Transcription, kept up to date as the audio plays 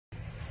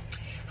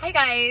Hi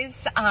guys,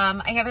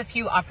 I have a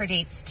few offer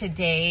dates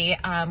today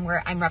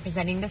where I'm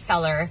representing the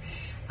seller.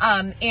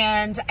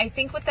 And I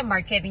think with the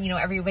market,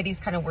 everybody's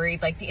kind of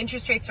worried, like the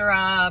interest rates are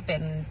up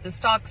and the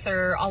stocks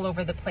are all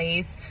over the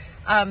place.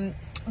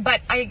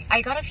 But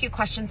I got a few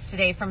questions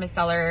today from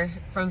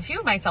a few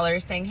of my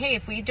sellers saying, hey,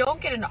 if we don't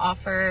get an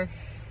offer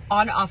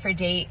on offer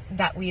date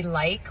that we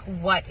like,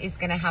 what is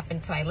going to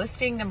happen to my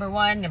listing? Number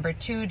one. Number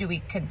two, do we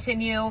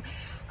continue?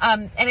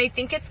 And I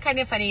think it's kind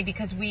of funny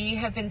because we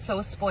have been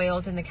so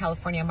spoiled in the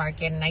California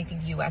market, and I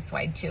think US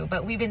wide too,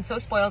 but we've been so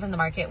spoiled in the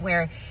market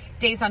where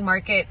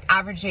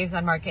average days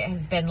on market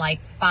has been like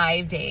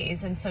 5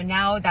 days. And so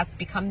now that's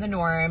become the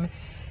norm.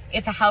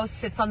 If a house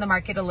sits on the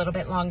market a little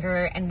bit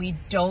longer and we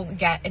don't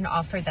get an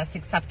offer that's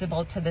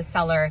acceptable to the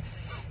seller,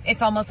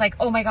 it's almost like,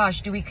 oh my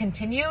gosh, do we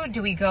continue?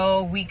 Do we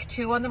go week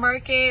 2 on the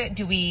market?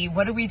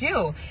 What do we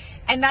do?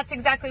 And that's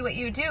exactly what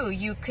you do.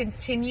 You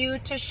continue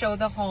to show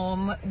the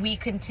home. We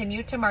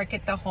continue to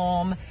market the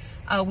home.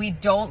 We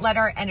don't let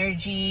our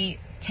energy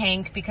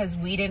tank because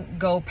we didn't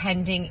go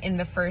pending in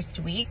the first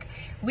week.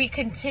 We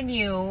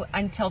continue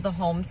until the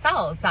home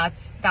sells.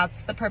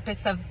 That's the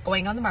purpose of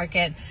going on the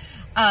market.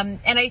 And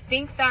I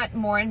think that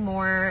more and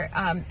more,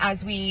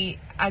 as we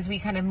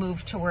kind of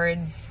move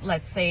towards,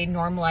 let's say,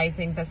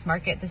 normalizing this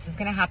market, this is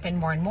going to happen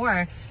more and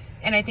more.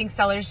 And I think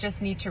sellers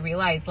just need to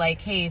realize,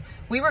 like, hey,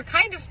 we were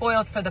kind of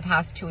spoiled for the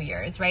past 2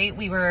 years, right?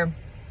 We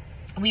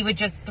would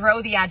just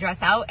throw the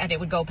address out and it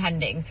would go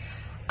pending.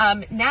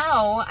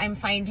 Now I'm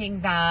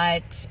finding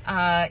that,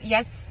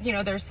 yes,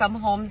 there's some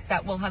homes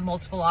that will have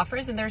multiple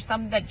offers and there's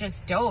some that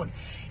just don't.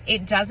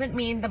 It doesn't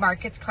mean the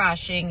market's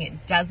crashing.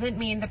 It doesn't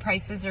mean the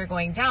prices are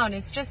going down.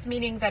 It's just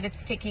meaning that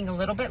it's taking a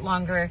little bit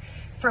longer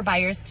for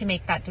buyers to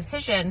make that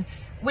decision,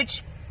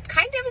 which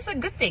kind of is a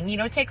good thing.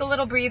 Take a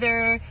little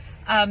breather.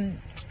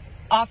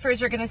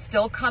 Offers are going to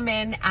still come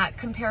in at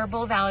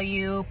comparable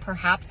value,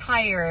 perhaps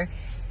higher,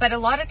 but a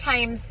lot of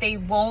times they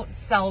won't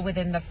sell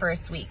within the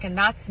first week, and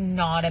that's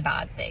not a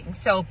bad thing.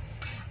 So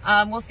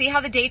we'll see how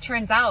the day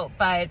turns out,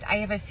 but I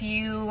have a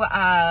few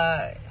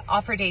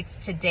offer dates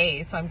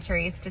today, so I'm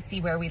curious to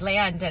see where we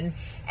land. And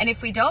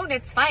if we don't,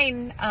 it's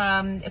fine.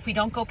 If we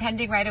don't go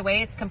pending right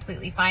away, it's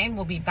completely fine.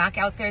 We'll be back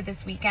out there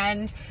this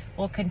weekend.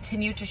 We'll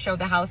continue to show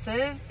the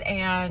houses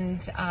and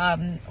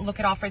look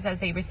at offers as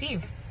they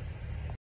receive.